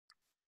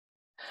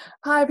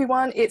Hi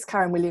everyone, it's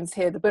Karen Williams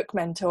here, the book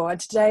mentor, and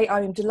today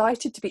I am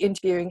delighted to be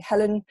interviewing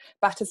Helen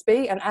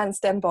Battersby and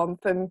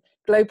Stenbom from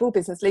Global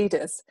Business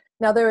Leaders.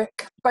 Now they're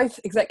both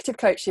executive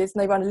coaches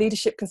and they run a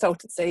leadership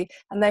consultancy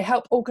and they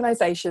help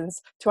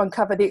organisations to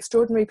uncover the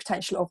extraordinary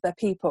potential of their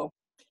people.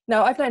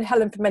 Now I've known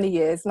Helen for many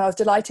years and I was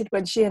delighted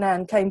when she and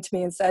Anne came to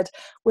me and said,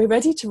 we're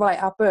ready to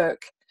write our book.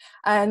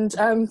 And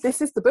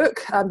this is the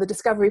book, The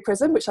Discovery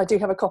Prism, which I do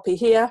have a copy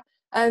here.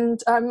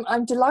 And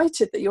I'm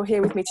delighted that you're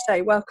here with me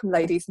today. Welcome,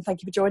 ladies, and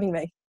thank you for joining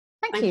me.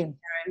 Thank you,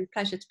 Karen.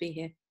 Pleasure to be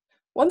here.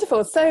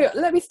 Wonderful. So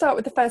let me start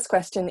with the first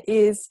question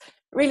is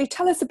really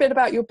tell us a bit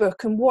about your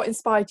book and what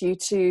inspired you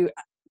to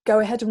go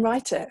ahead and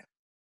write it.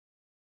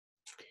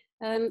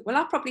 Well,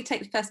 I'll probably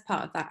take the first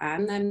part of that,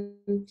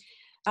 Anne.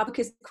 Our book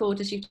is called,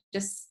 as you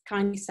just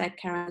kindly said,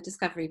 Karen, The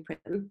Discovery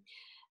Prism.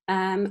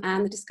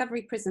 And the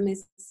Discovery Prism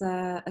is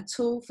a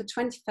tool for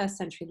 21st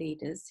century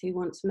leaders who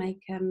want to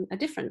make a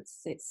difference.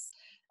 It's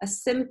a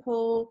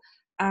simple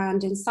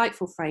and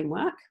insightful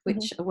framework,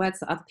 which are words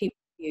that other people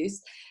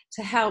use,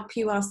 to help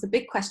you ask the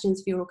big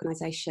questions of your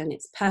organisation,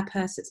 its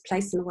purpose, its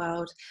place in the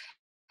world,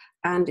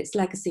 and its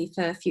legacy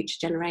for future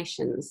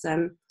generations.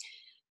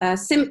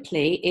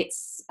 Simply,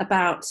 it's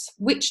about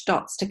which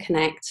dots to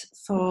connect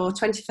for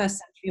 21st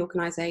century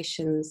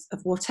organisations of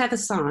whatever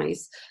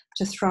size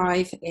to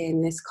thrive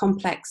in this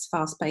complex,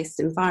 fast-paced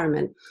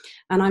environment.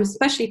 And I'm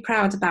especially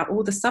proud about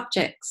all the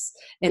subjects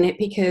in it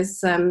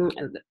because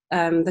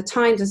the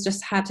Times has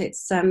just had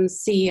its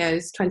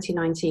CEO's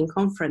 2019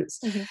 conference.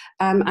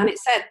 And it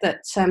said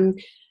that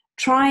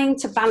trying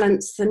to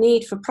balance the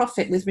need for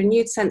profit with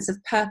renewed sense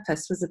of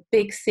purpose was a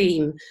big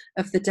theme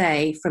of the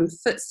day, from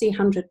FTSE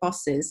 100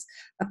 bosses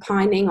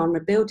opining on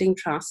rebuilding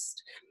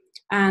trust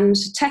and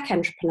tech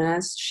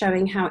entrepreneurs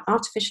showing how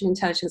artificial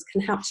intelligence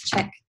can help to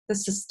check the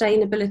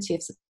sustainability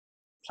of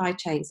supply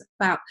chains,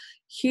 about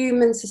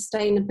human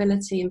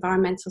sustainability,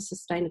 environmental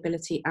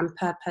sustainability and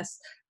purpose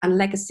and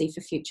legacy for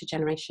future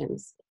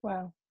generations.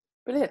 Wow,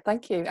 brilliant.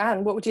 Thank you.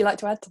 Anne, what would you like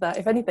to add to that,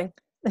 if anything?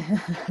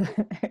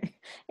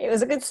 It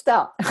was a good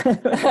start. So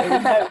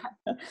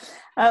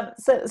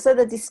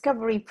the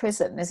Discovery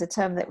Prism is a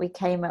term that we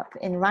came up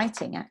in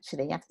writing,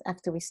 actually.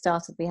 After we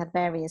started, we had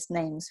various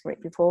names for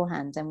it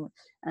beforehand,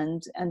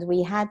 and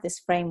we had this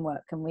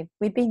framework, and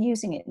we've been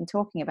using it and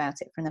talking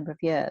about it for a number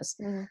of years.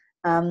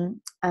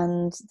 And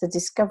the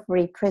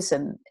Discovery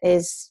Prism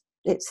it's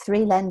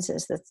three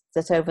lenses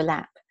that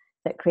overlap,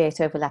 that create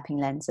overlapping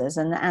lenses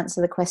and that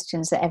answer the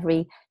questions that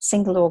every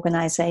single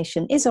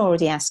organisation is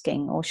already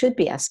asking or should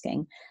be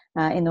asking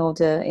in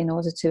order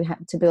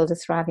to build a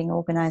thriving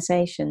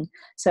organisation.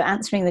 So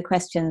answering the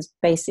questions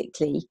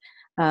basically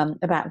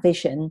about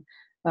vision,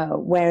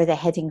 where are they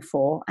heading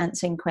for,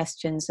 answering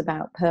questions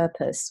about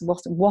purpose,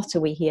 what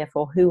are we here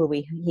for, who are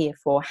we here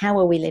for, how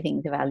are we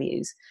living the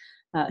values,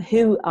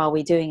 who are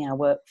we doing our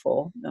work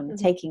for,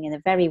 taking in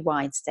a very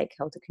wide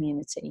stakeholder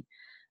community.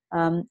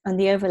 And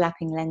the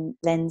overlapping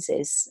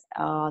lenses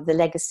are the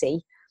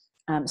legacy,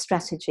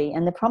 strategy,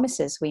 and the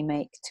promises we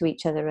make to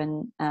each other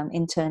and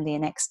internally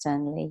and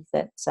externally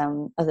that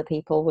other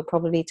people would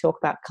probably talk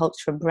about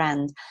culture and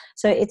brand.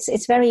 So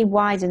it's very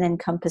wide and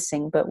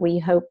encompassing, but we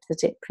hope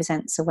that it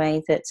presents a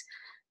way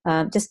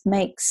that just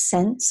makes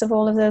sense of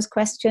all of those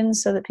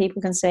questions so that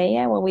people can say,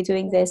 yeah, well, we're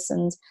doing this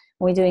and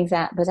we're doing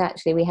that, but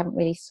actually we haven't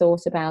really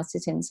thought about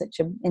it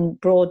in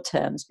broad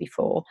terms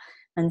before.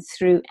 And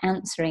through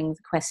answering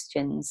the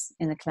questions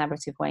in a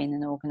collaborative way in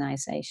an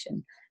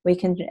organisation, we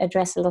can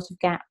address a lot of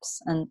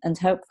gaps and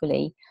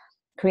hopefully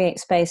create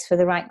space for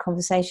the right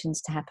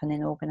conversations to happen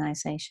in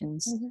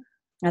organisations.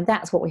 And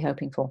that's what we're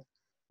hoping for.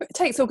 It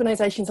takes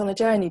organisations on a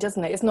journey,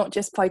 doesn't it? It's not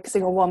just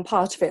focusing on one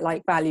part of it,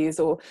 like values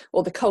or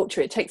the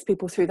culture. It takes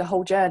people through the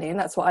whole journey, and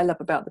that's what I love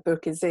about the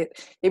book. Is it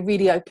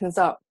really opens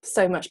up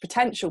so much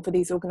potential for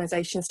these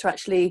organisations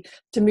to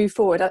move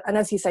forward and,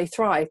 as you say,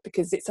 thrive,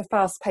 because it's a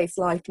fast-paced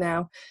life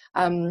now.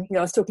 I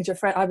was talking to a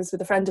friend. I was with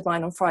a friend of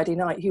mine on Friday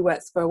night who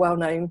works for a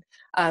well-known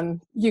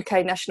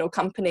UK national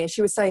company, and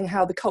she was saying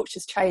how the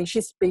culture's changed.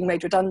 She's being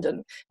made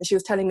redundant, and she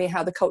was telling me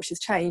how the culture's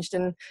changed,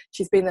 and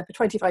she's been there for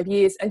 25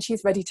 years, and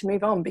she's ready to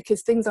move on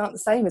because things aren't the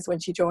same as when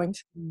she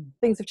joined.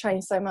 Things have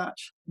changed so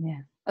much. Yeah,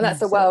 and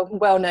that's a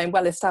well-known,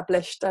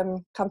 well-established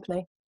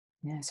company.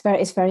 Yeah,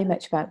 it's very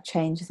much about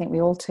change. I think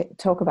we all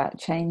talk about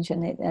change,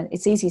 and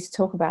it's easy to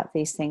talk about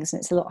these things,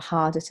 and it's a lot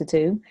harder to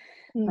do.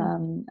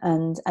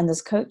 And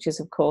as coaches,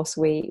 of course,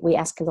 we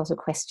ask a lot of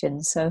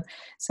questions.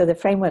 So the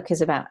framework is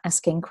about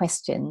asking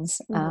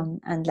questions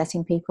and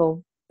letting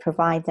people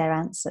provide their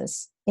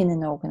answers in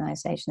an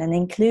organisation, and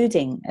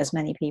including as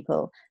many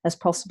people as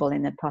possible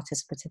in the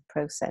participative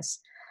process.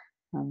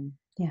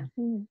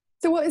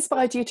 So what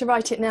inspired you to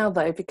write it now,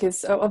 though?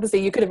 Because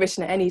obviously you could have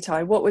written it any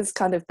time. What was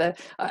kind of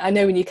I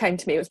know when you came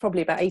to me, it was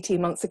probably about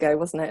 18 months ago,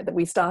 wasn't it, that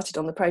we started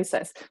on the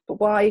process? But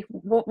why?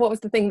 What was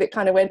the thing that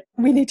kind of went,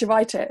 we need to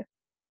write it?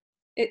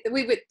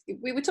 We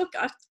were talking.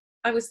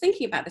 I was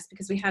thinking about this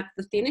because we had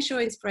the initial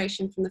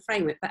inspiration from the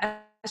framework, but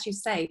as you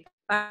say,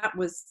 that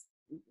was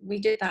we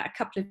did that a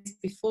couple of years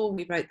before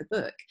we wrote the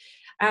book.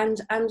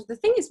 And the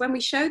thing is, when we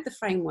showed the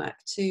framework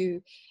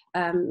to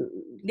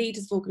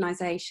leaders of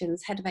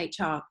organisations, head of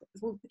HR,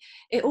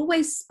 it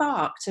always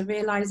sparked a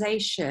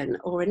realisation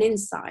or an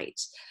insight.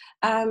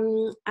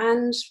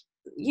 And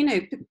you know,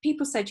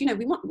 people said, you know,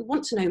 we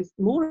want to know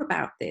more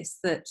about this.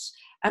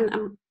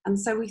 And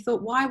so we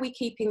thought, why are we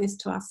keeping this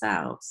to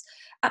ourselves?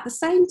 At the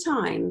same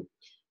time,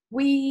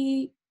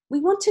 we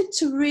wanted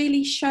to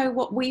really show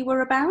what we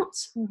were about,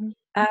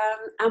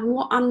 and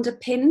what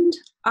underpinned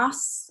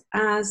us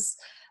as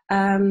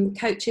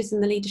coaches in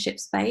the leadership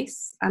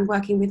space and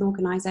working with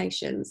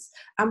organisations,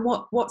 and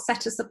what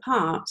set us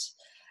apart.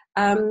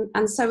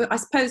 And so I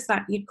suppose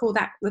that you'd call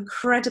that the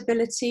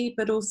credibility,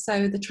 but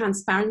also the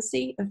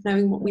transparency of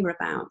knowing what we were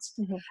about.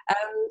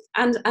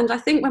 And I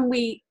think when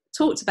we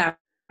talked about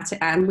it,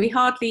 Anne,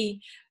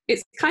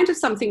 it's kind of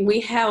something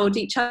we held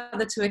each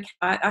other to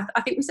account.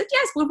 I think we said,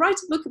 yes, we'll write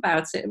a book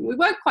about it. And we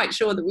weren't quite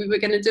sure that we were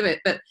going to do it,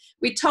 but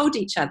we told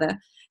each other.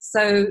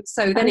 So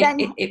then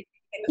it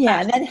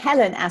and then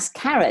Helen asked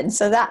Karen.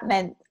 So that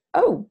meant,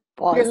 oh,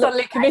 boy, you're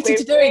suddenly committed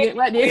to doing it,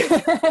 weren't you?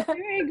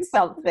 doing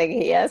something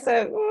here.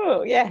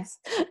 So, yes,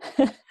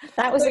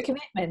 that was a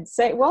commitment.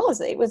 So it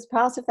was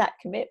part of that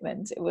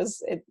commitment.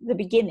 The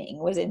beginning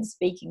was in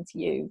speaking to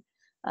you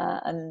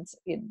and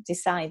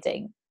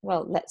deciding,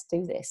 well, let's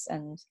do this.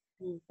 And,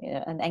 you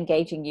know, and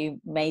engaging you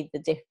made the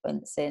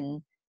difference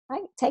in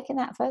taking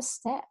that first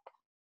step.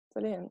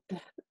 Brilliant.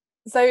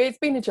 So it's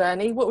been a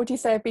journey. What would you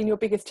say have been your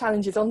biggest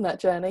challenges on that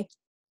journey?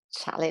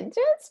 Challenges?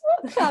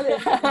 What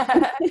challenges?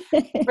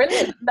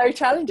 Brilliant. No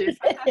challenges.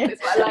 That's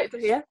what I like to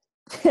hear.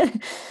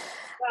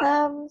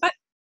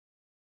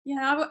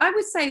 I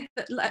would say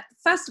that,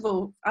 first of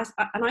all,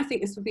 and I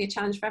think this would be a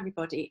challenge for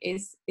everybody,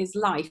 is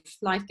life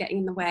getting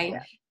in the way.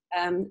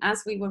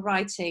 As we were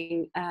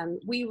writing,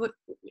 we were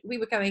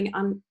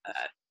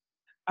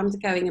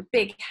undergoing a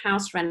big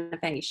house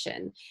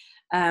renovation,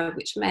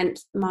 which meant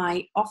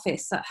my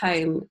office at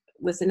home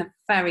was in a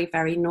very,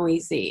 very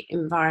noisy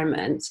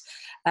environment.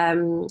 I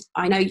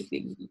know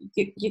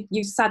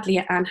you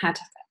sadly, Anne, had,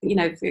 you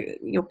know,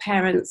 your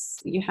parents,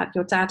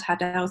 your dad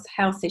had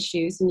health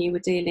issues, and you were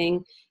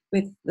dealing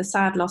with the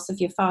sad loss of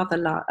your father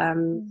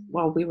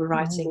while we were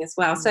writing as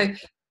well. So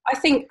I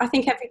think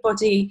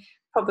everybody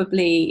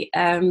probably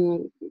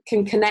can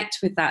connect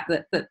with that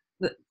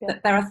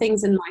there are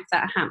things in life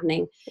that are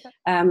happening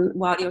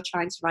while you're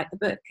trying to write the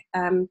book.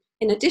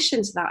 In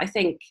addition to that, I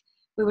think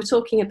we were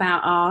talking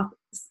about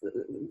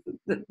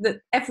that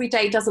every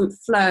day doesn't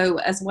flow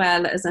as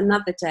well as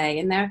another day,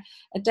 and there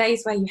are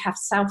days where you have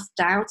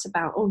self-doubt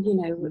about, oh, you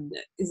know,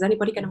 is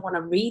anybody going to want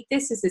to read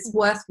this? Is this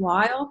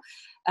worthwhile?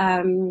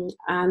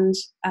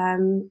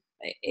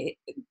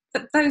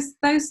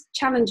 Those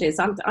challenges,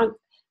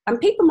 and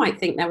people might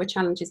think there were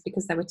challenges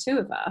because there were two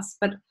of us,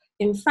 but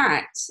in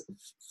fact,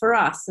 for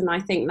us, and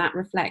I think that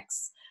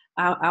reflects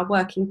our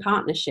working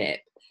partnership,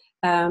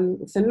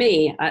 for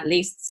me, at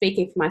least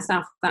speaking for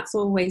myself, that's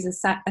always a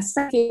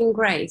saving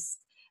grace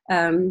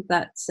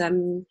that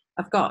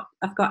I've got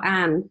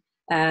Anne,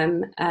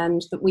 and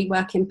that we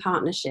work in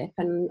partnership,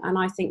 and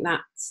I think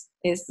that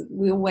is,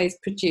 we always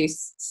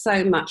produce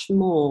so much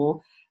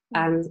more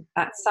and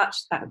at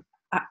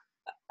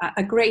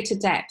a greater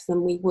depth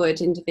than we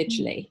would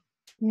individually.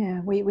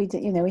 Yeah, we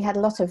did, you know, we had a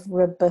lot of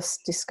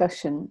robust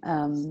discussion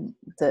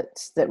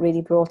that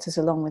really brought us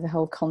along with the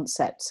whole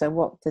concept. So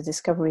what the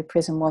Discovery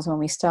Prism was when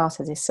we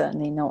started is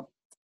certainly not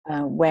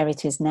where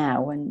it is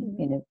now, and,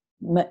 you know,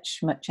 much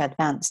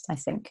advanced, I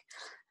think.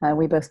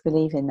 We both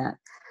believe in that.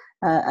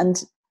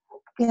 And,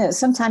 you know,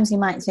 sometimes you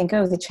might think,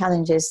 oh, the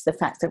challenge is the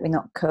fact that we're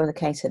not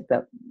co-located,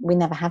 but we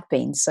never have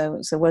been.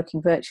 So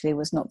working virtually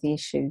was not the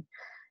issue.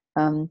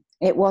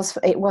 It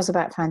was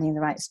about finding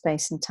the right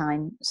space and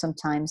time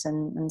sometimes,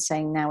 and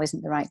saying now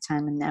isn't the right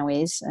time and now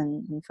is,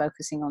 and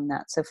focusing on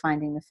that. So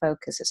finding the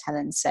focus, as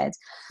Helen said.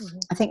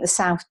 I think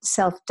the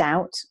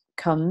self-doubt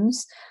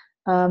comes,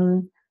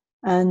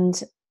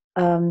 and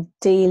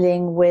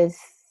dealing with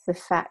the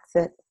fact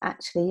that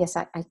actually, yes,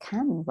 I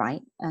can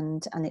write,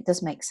 and it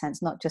does make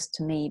sense, not just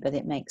to me, but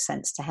it makes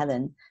sense to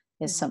Helen,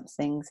 is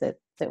something that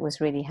was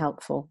really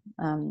helpful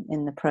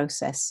in the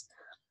process.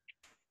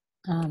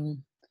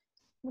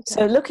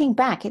 So looking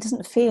back, it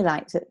doesn't feel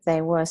like that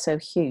they were so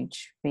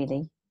huge,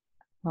 really.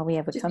 Well, we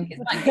overcome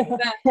them.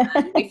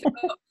 We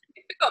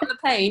forgot the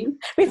pain.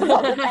 We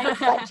forgot the pain,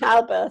 like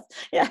childbirth.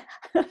 Yeah.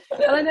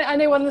 And I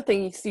know one of the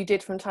things you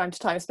did from time to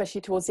time,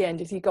 especially towards the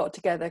end, is you got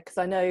together, because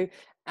I know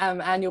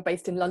Anne, you're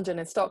based in London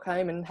and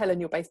Stockholm, and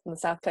Helen, you're based on the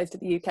south coast of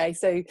the UK.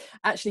 So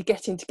actually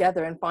getting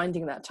together and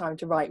finding that time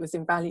to write was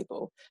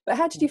invaluable. But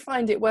how did you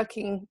find it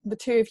working, the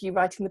two of you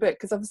writing the book?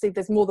 Because obviously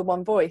there's more than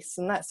one voice,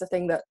 and that's the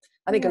thing that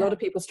I think a lot of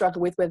people struggle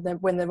with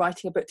when they're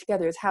writing a book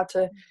together, is how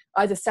to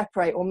either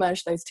separate or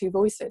merge those two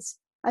voices.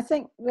 I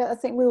think we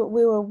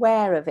were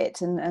aware of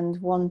it, and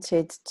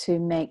wanted to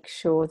make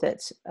sure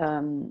that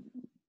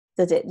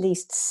that at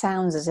least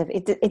sounds as if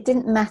it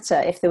didn't matter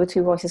if there were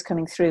two voices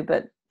coming through,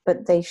 but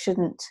they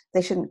shouldn't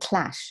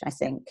clash, I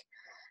think.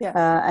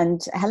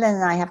 And Helen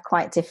and I have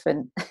quite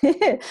different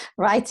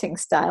writing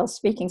styles,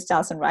 speaking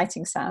styles and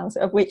writing styles,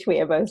 of which we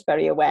are both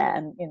very aware,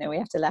 and we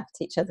have to laugh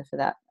at each other for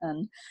that.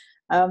 And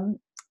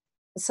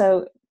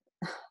so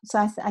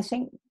I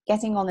think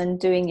getting on and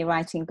doing your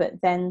writing, but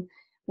then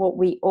what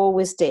we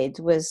always did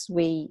was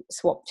we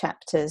swapped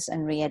chapters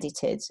and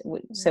re-edited.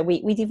 So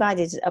we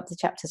divided up the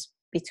chapters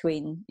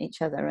between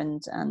each other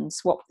and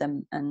swapped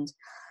them. And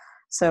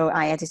so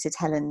I edited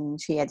Helen,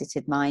 she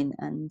edited mine,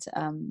 and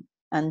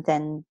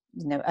then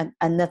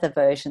another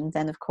version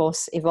then of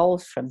course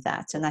evolved from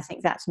that, and I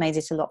think that's made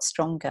it a lot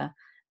stronger.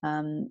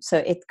 So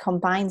it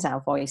combines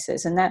our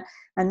voices, and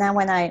now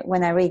when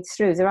I read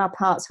through, there are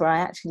parts where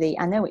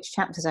I know which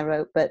chapters I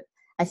wrote, but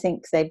I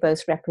think they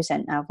both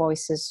represent our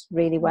voices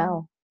really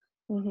well.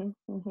 Mm-hmm,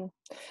 mm-hmm.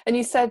 And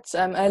you said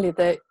earlier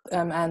that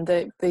and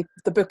the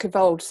book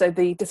evolved, so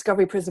the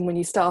Discovery Prism when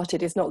you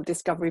started is not the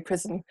Discovery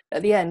Prism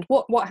at the end.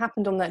 What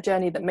happened on that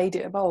journey that made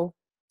it evolve?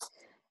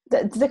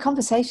 The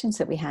conversations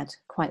that we had,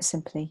 quite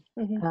simply.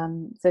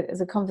 Mm-hmm.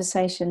 The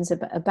conversations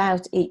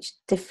about each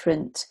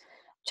different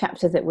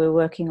chapter that we're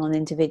working on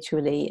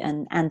individually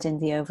and in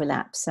the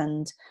overlaps,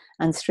 and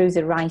through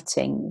the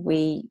writing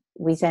we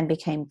then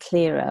became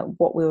clearer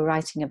what we were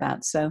writing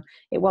about. So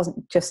it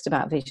wasn't just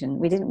about vision.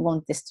 We didn't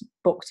want this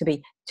book to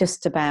be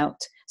just about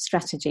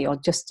strategy or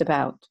just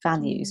about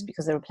values,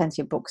 because there are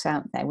plenty of books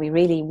out there. We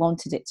really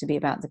wanted it to be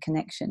about the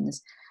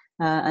connections,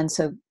 and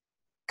so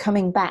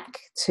coming back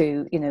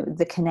to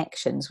the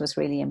connections was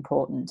really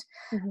important.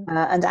 Mm-hmm.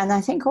 And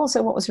I think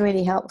also what was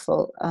really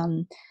helpful,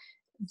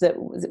 that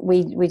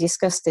we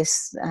discussed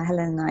this,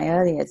 Helen and I,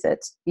 earlier, that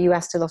you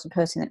asked a lot of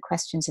pertinent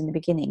questions in the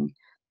beginning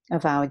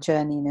of our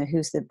journey.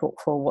 Who's the book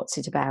for, what's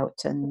it about,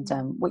 and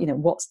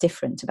what's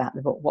different about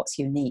the book, what's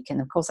unique.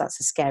 And of course that's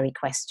a scary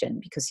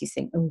question, because you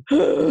think,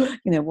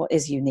 what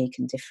is unique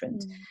and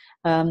different?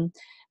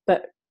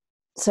 But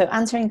so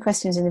answering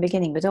questions in the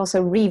beginning, but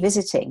also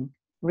revisiting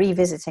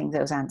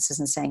those answers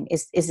and saying,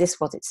 is this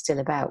what it's still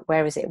about?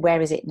 Where is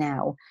it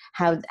now?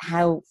 How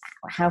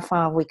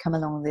far have we come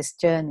along this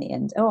journey?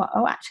 And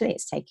actually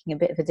it's taking a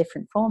bit of a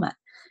different format.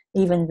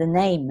 Even the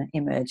name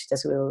emerged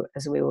as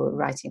we were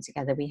writing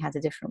together. We had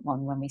a different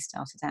one when we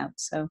started out.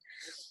 So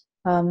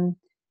through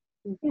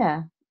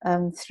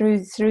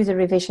the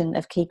revision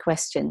of key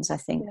questions, I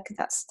think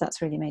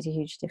that's really made a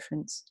huge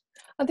difference.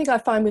 I think I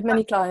find with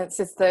many clients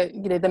is that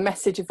the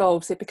message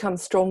evolves, it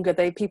becomes stronger.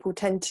 People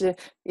tend to,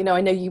 I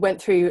know you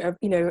went through a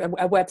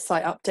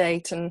website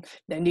update and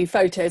new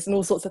photos and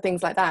all sorts of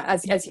things like that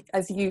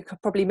as you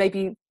probably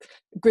maybe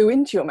grew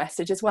into your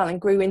message as well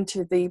and grew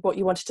into what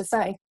you wanted to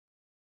say.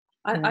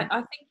 I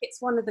think it's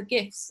one of the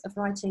gifts of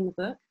writing a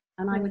book,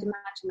 and I would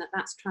imagine that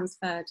that's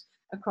transferred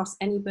across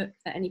any book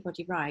that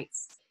anybody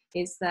writes,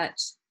 is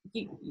that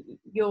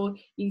you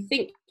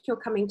think you're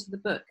coming to the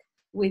book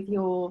with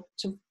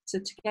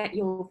to get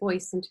your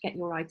voice and to get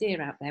your idea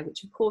out there,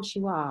 which of course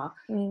you are,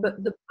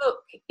 but the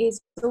book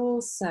is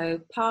also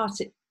part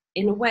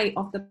in a way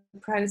of the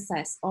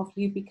process of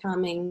you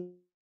becoming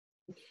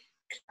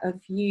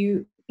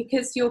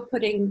because you're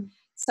putting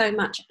so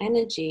much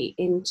energy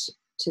into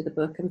the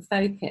book and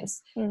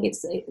focus.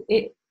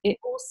 It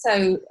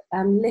also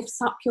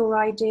lifts up your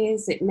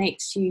ideas, it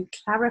makes you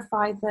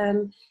clarify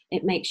them,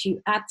 it makes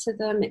you add to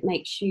them, it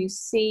makes you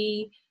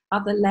see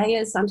other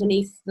layers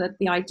underneath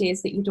the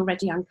ideas that you'd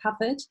already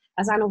uncovered.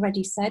 As Anne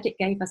already said, it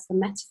gave us the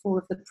metaphor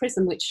of the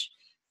prism, which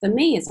for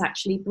me has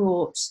actually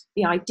brought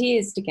the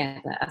ideas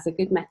together, as a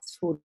good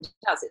metaphor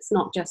does. It's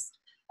not just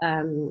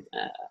a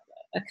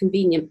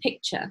convenient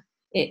picture.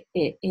 It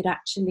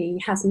actually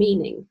has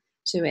meaning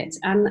to it,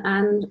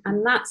 and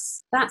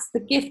that's the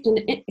gift, and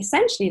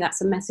essentially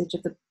that's a message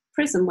of the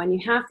prism. When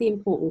you have the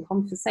important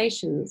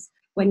conversations,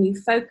 when you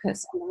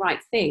focus on the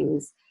right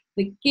things,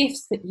 the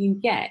gifts that you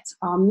get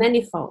are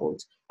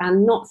manifold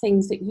and not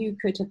things that you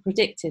could have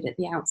predicted at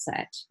the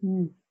outset.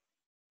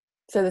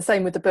 So the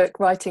same with the book,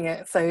 writing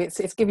it. So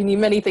it's giving you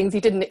many things you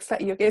didn't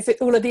expect. It's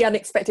all of the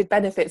unexpected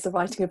benefits of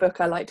writing a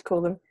book, I like to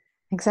call them.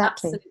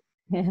 Exactly.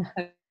 Absolutely. Yeah.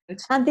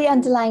 And the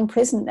underlying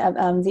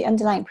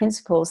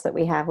principles that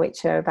we have,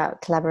 which are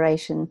about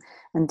collaboration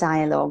and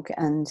dialogue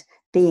and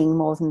being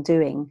more than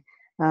doing,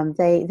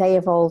 they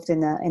evolved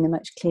in a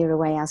much clearer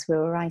way as we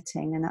were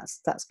writing, and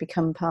that's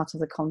become part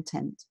of the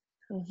content.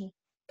 Mm-hmm.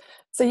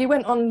 So you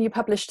went on, you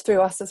published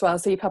through us as well.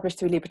 So you published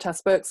through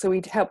Librotas Books. So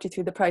we helped you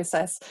through the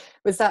process.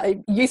 Was that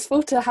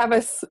useful to have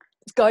us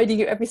guiding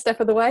you every step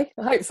of the way?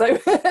 I hope so.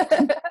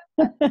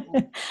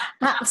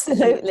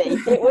 Absolutely,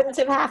 it wouldn't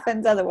have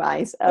happened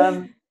otherwise.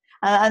 And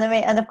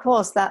of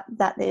course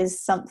that is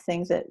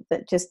something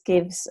that just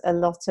gives a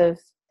lot of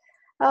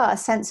a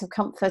sense of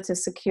comfort, of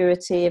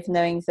security, of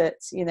knowing that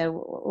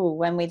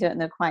when we don't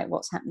know quite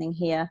what's happening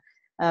here,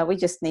 we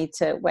just need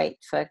to wait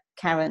for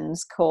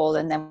Karen's call,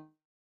 and then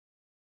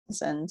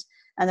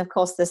and of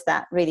course there's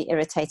that really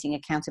irritating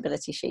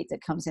accountability sheet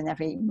that comes in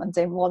every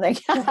Monday morning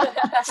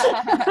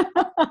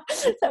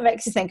that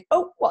makes you think,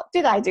 what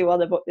did I do on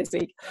the book this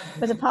week?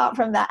 But apart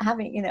from that,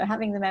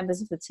 having the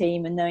members of the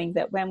team and knowing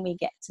that when we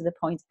get to the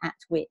point at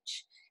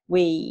which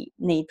we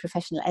need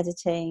professional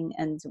editing,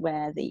 and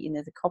where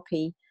the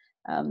copy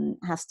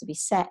has to be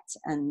set,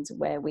 and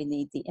where we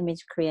need the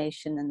image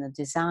creation and the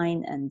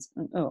design and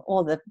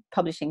all the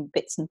publishing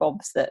bits and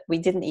bobs that we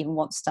didn't even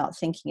want to start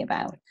thinking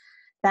about.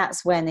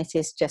 That's when it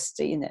is just,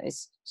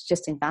 it's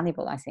just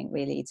invaluable, I think,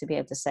 really, to be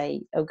able to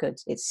say, oh, good,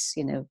 it's,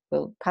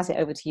 we'll pass it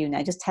over to you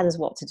now. Just tell us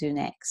what to do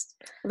next.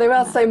 There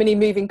are so many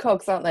moving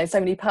cogs, aren't there?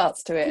 So many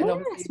parts to it. Yes, and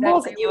obviously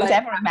more than you would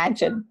ever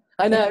imagine.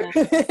 I know.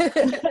 But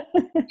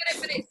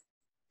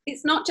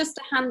it's not just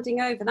a handing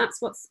over.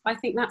 I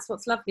think that's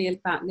what's lovely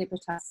about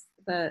Librotas,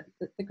 the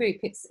group.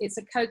 It's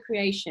a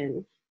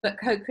co-creation, but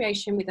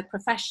co-creation with a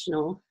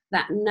professional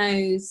that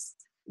knows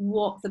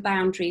what the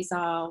boundaries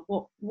are,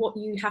 what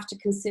you have to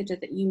consider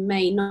that you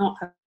may not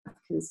have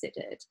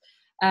considered.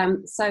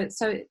 So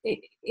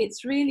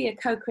it's really a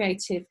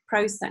co-creative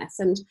process,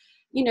 and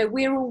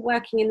we're all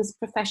working in this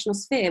professional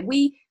sphere.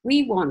 We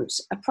want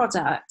a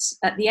product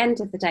at the end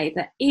of the day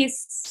that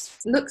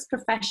looks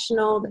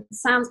professional, that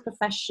sounds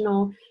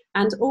professional,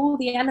 and all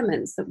the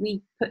elements that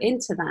we put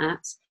into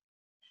that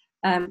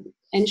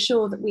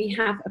ensure that we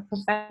have a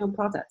professional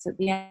product at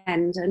the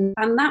end. And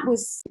that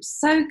was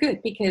so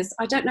good, because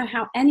I don't know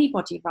how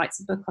anybody writes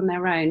a book on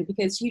their own,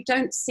 because you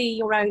don't see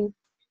your own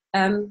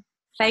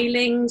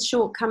failings,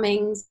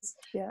 shortcomings.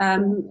 Yeah.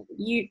 Anne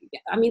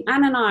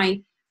and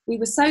I, we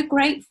were so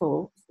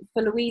grateful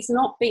for Louise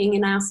not being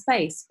in our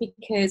space,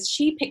 because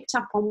she picked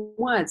up on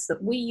words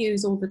that we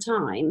use all the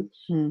time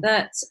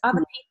that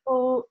other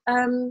people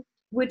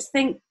would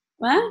think,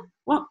 well,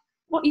 what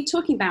are you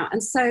talking about?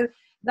 And so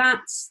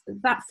that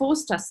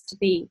forced us to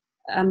be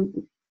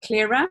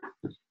clearer.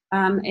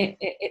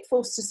 It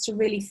forced us to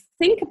really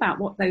think about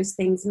what those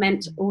things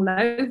meant all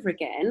over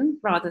again,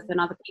 rather than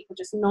other people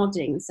just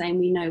nodding and saying,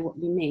 we know what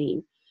you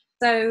mean.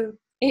 So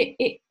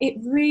it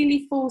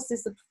really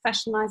forces the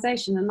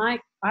professionalisation. And I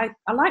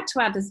like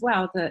to add as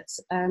well that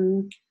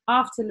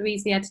after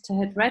Louise, the editor,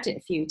 had read it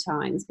a few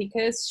times,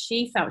 because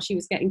she felt she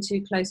was getting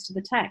too close to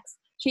the text,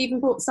 she even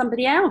brought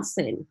somebody else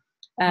in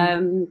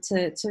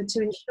to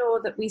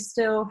ensure that we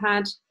still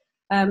had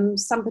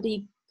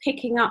somebody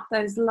picking up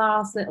those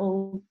last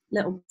little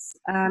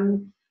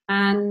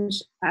and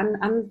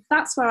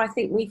that's where I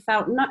think we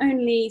felt not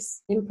only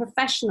in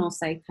professional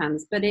safe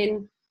hands, but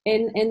in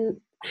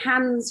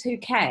hands who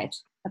cared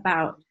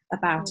about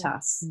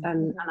us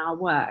and our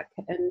work,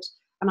 and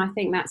I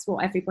think that's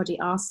what everybody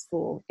asks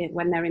for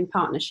when they're in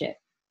partnership,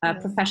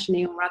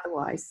 professionally or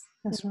otherwise.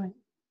 That's right.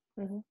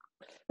 Mm-hmm.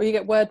 Well, you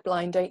get word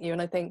blind, don't you?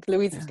 And I think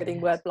Louise is getting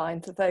word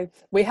blind. So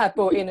we have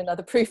brought in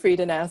another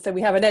proofreader now. So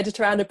we have an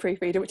editor and a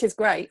proofreader, which is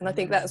great. And I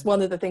think that's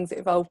one of the things that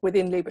evolved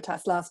within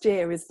Librotas last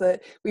year, is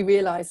that we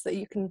realised that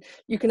you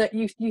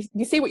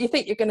see what you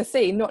think you're going to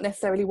see, not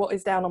necessarily what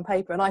is down on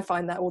paper. And I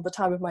find that all the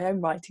time with my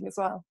own writing as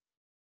well.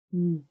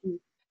 Mm-hmm.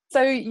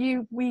 So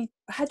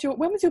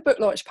when was your book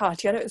launch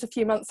party? I know it was a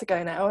few months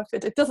ago now.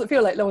 It doesn't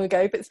feel like long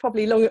ago, but it's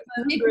probably longer ago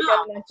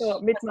than I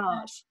thought,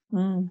 mid-March.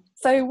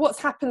 So what's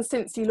happened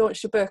since you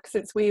launched your book,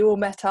 since we all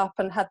met up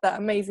and had that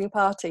amazing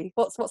party?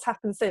 What's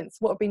happened since?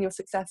 What have been your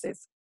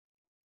successes?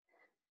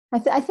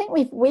 I think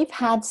we've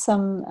had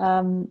some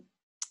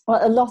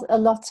a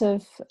lot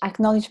of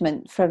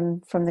acknowledgement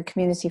from the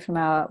community from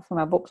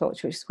our book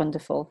launch, which is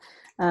wonderful.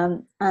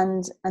 And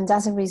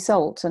as a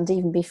result, and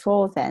even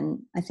before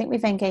then, I think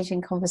we've engaged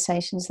in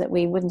conversations that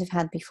we wouldn't have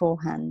had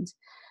beforehand.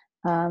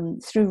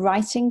 Through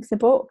writing the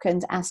book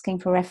and asking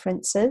for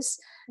references,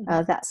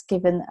 that's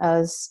given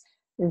us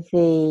it's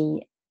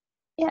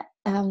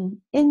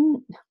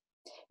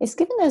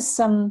given us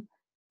some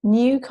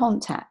new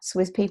contacts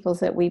with people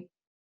that we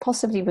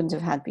possibly wouldn't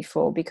have had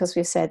before, because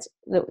we've said,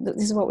 look,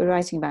 this is what we're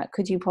writing about,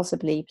 could you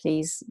possibly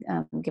please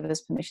give us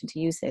permission to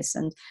use this,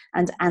 and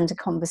a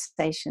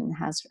conversation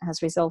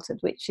has resulted,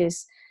 which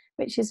is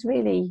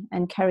really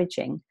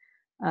encouraging.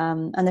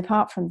 And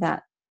apart from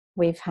that,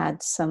 we've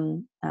had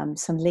some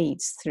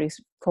leads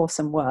for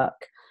some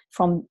work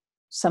from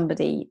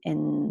somebody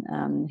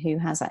who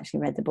has actually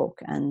read the book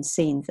and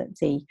seen that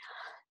the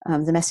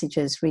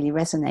messages really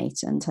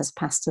resonate, and has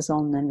passed us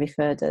on and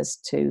referred us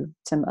to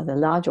some other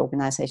large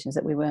organisations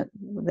that we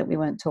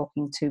weren't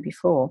talking to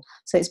before.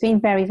 So it's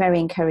been very, very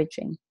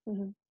encouraging.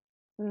 Mm-hmm.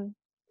 Mm.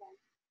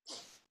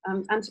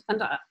 And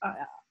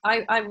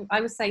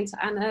I was saying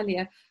to Anne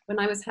earlier, when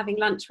I was having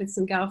lunch with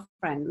some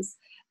girlfriends,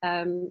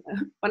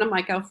 one of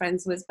my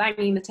girlfriends was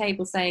banging the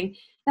table saying,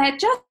 they're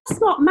just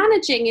not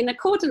managing in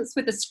accordance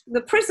with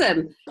the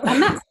prism,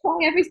 and that's why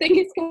everything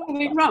is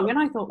going wrong. And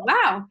I thought,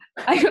 wow,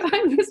 I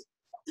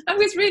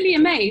was really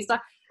amazed.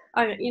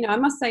 I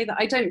must say that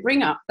I don't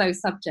bring up those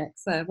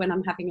subjects when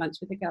I'm having lunch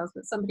with the girls,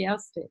 but somebody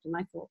else did, and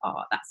I thought,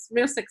 oh, that's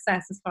real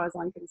success as far as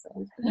I'm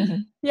concerned.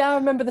 Mm-hmm. Yeah, I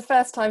remember the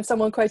first time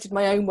someone quoted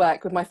my own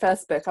work with my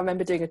first book. I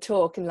remember doing a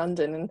talk in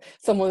London, and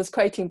someone was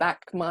quoting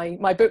back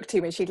my book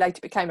to me. She later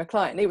became a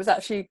client. It was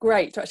actually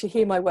great to actually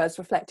hear my words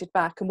reflected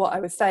back, and what I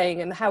was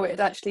saying, and how it had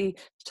actually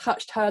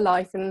touched her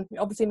life and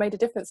obviously made a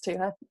difference to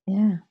her.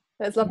 Yeah,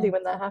 it's lovely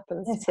when that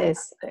happens. It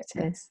is.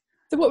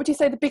 So what would you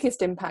say the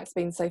biggest impact's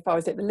been so far?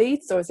 Is it the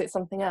leads, or is it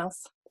something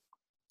else?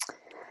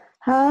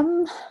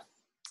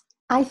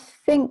 I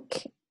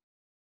think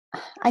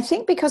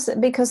because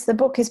the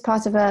book is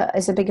part of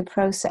a bigger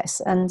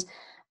process, and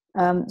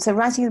so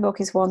writing the book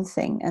is one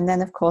thing, and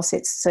then of course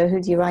it's, so who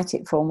do you write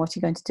it for, and what are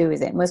you going to do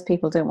with it? Most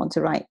people don't want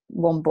to write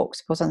one book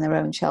to put on their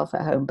own shelf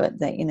at home, but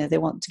they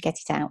want to get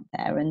it out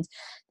there, and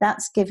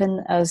that's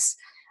given us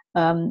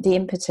the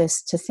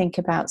impetus to think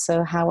about,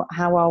 so how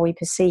are we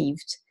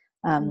perceived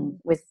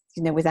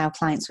with our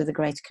clients, with a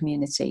greater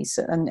community.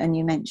 So, and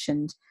you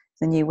mentioned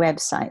the new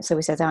website. So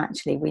we said,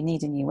 actually, we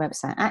need a new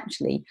website.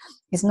 Actually,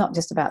 it's not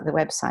just about the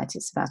website,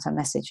 it's about our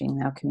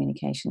messaging, our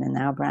communication, and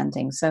our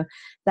branding. So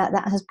that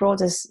has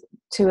brought us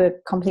to a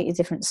completely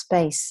different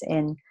space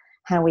in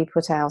how we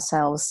put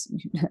ourselves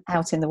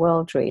out in the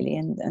world, really,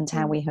 and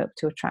how we hope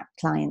to attract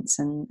clients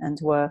and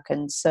work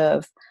and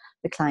serve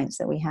the clients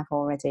that we have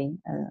already.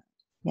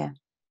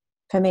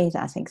 For me,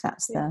 I think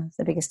that's the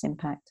biggest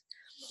impact.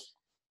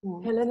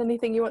 Helen,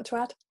 anything you want to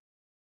add?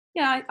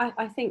 Yeah,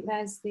 I think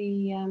there's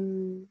the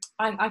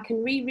I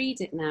can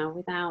reread it now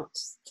without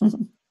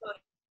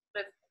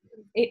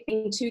it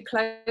being too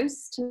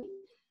close to me.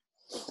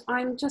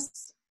 I'm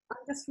just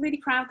really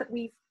proud that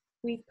we've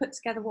put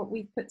together what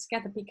we've put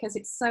together, because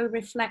it so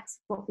reflects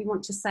what we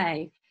want to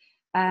say.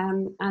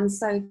 And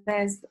so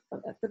there's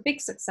the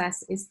big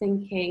success is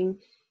thinking,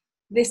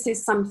 this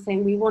is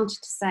something we wanted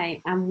to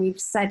say, and we've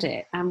said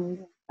it,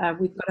 and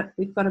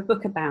we've got a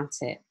book about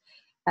it.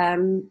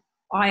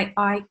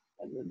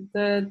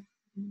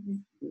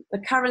 The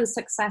current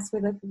success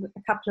with a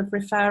couple of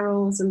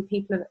referrals and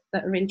people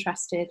that are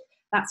interested,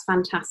 that's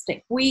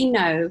fantastic. We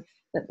know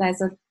that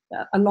there's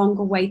a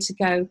longer way to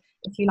go,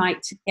 if you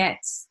like, to get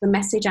the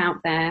message out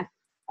there.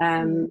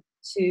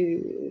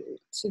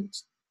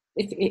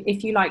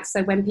 If you like,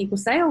 so when people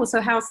say, oh,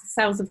 so how's the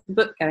sales of the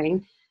book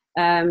going?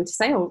 To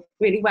say, oh,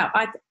 really well.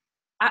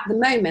 At the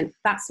moment,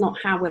 that's not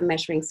how we're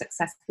measuring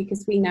success,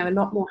 because we know a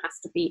lot more has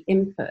to be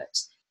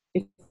input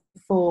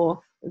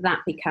before that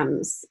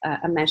becomes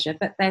a measure.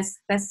 But there's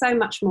so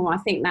much more. I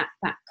think that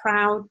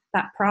pride,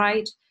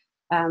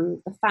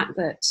 the fact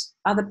that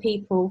other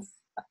people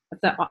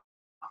that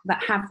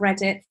have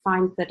read it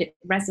find that it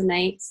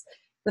resonates,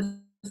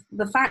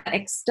 the fact that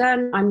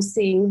external, I'm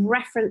seeing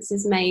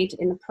references made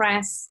in the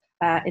press,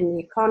 in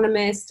The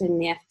Economist, in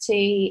the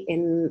FT,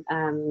 in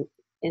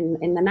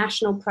the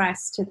national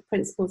press, to the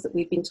principles that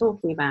we've been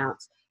talking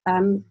about.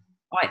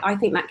 I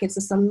think that gives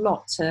us a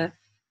lot to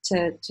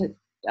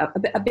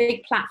a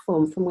big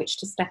platform from which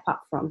to step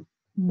up from.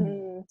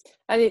 And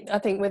I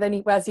think with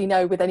any, as you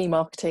know, with any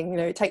marketing,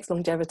 it takes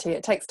longevity,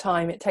 it takes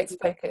time, it takes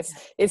focus.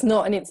 It's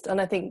not an instant, and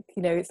I think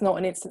it's not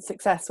an instant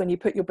success when you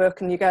put your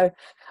book and you go,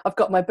 I've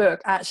got my book.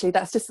 Actually,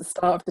 that's just the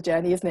start of the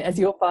journey, isn't it? As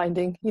you're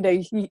finding, you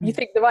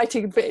think the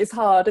writing bit is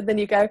hard, and then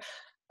you go,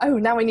 oh,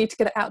 now I need to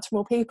get it out to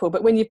more people.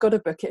 But when you've got a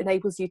book, it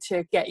enables you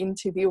to get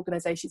into the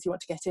organisations you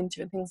want to get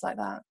into and things like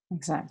that.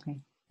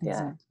 Exactly.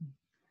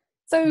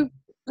 So,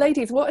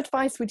 ladies, what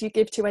advice would you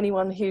give to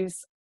anyone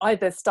who's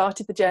either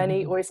started the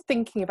journey or is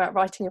thinking about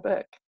writing a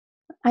book?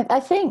 I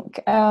think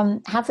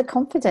have the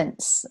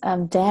confidence,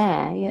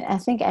 dare. I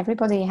think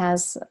everybody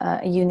has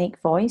a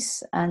unique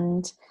voice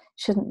and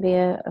shouldn't be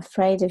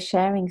afraid of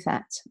sharing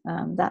that.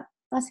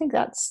 I think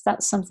that's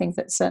something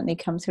that certainly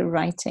comes through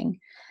writing.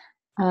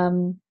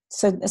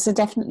 So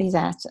definitely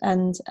that,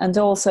 and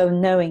also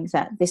knowing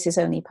that this is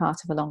only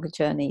part of a longer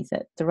journey,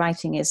 that the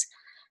writing is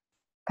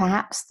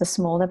perhaps the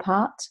smaller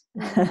part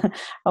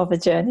of a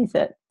journey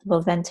that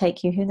will then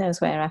take you who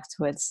knows where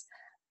afterwards.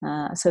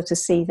 So to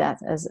see that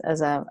as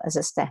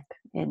a step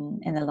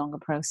in a longer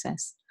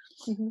process.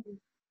 And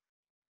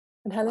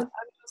Helen? What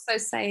I would also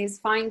say is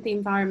find the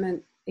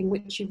environment in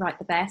which you write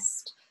the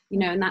best,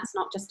 and that's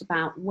not just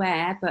about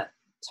where, but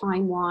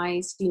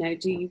time-wise, do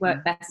you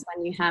work best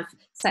when you have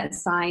set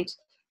aside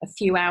a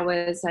few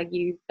hours? Are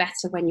you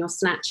better when you're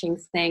snatching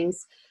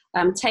things?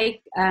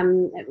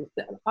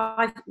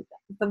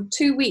 The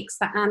 2 weeks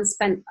that Anne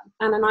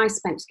and I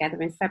spent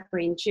together in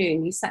February and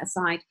June, you set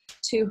aside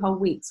 2 whole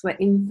weeks, were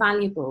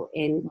invaluable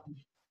in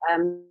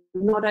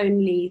not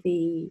only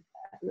the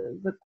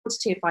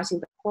quantity of writing,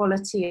 but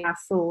quality of our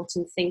thought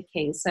and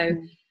thinking. So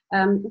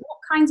what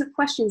kinds of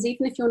questions,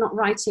 even if you're not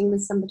writing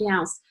with somebody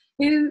else,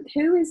 who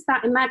is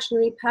that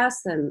imaginary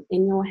person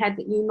in your head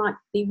that you might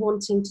be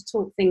wanting to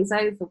talk things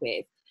over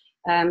with?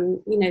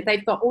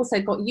 They've also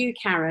got you,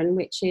 Karen,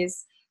 which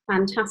is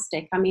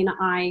fantastic. I mean,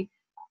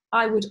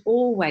 I would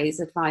always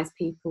advise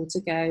people to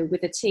go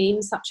with a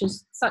team such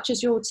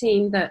as your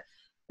team that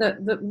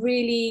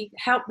really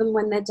help them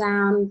when they're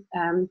down,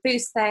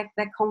 boost their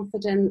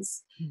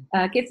confidence,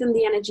 give them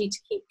the energy to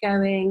keep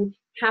going,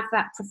 have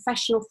that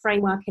professional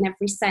framework in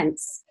every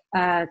sense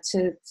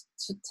to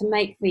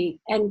make the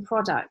end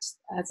product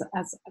as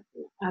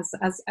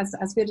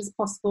good as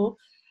possible.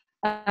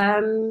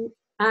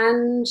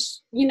 And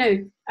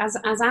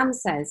as Anne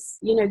says,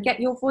 get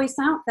your voice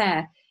out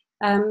there.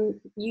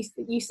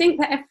 You think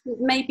that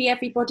maybe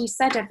everybody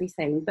said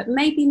everything, but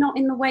maybe not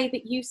in the way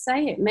that you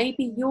say it.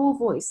 Maybe your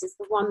voice is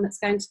the one that's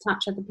going to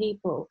touch other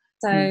people.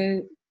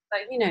 So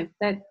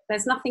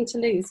there's nothing to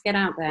lose. Get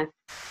out there.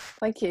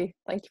 Thank you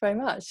very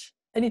much.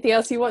 Anything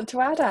else you want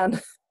to add, Anne?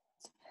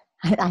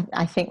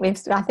 I think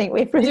we've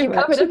pretty You've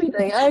much covered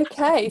everything.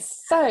 Okay,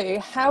 so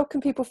how can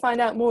people find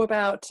out more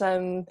about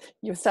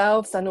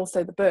yourselves and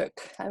also the book?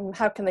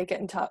 How can they get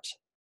in touch?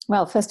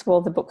 Well, first of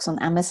all, the book's on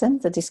Amazon,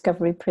 The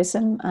Discovery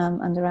Prism,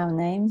 under our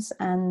names,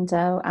 and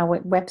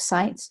our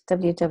website,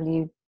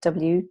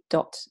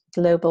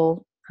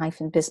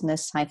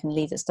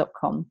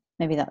 www.global-business-leaders.com.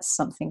 Maybe that's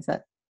something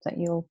that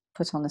you'll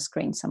put on the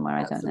screen somewhere.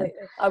 Absolutely. I don't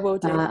know. I will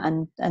do.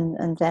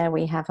 And there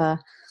we have a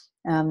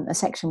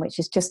section which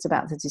is just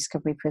about the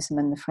Discovery Prism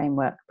and the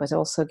framework, but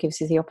also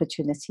gives you the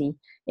opportunity,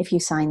 if you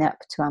sign up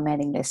to our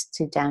mailing list,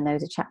 to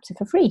download a chapter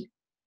for free.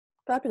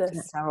 Fabulous. So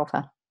that's our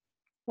offer.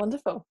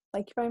 Wonderful.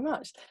 Thank you very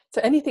much. So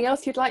anything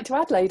else you'd like to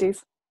add,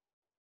 ladies?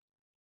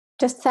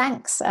 Just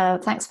thanks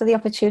for the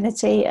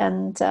opportunity,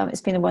 and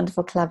it's been a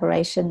wonderful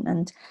collaboration,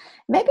 and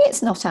maybe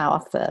it's not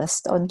our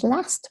first or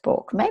last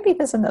book, maybe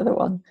there's another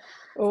one.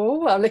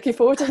 Oh, I'm looking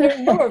forward to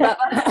hearing more about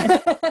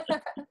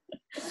that.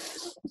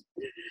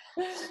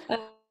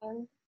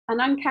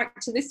 And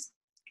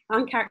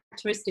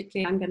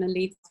uncharacteristically, I'm going to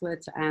leave this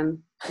word to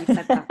Anne. You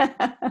said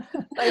that.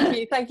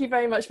 Thank you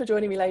very much for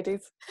joining me,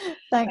 ladies.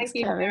 Thanks, Thank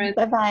you, Karen.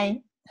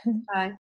 Bye-bye. Bye.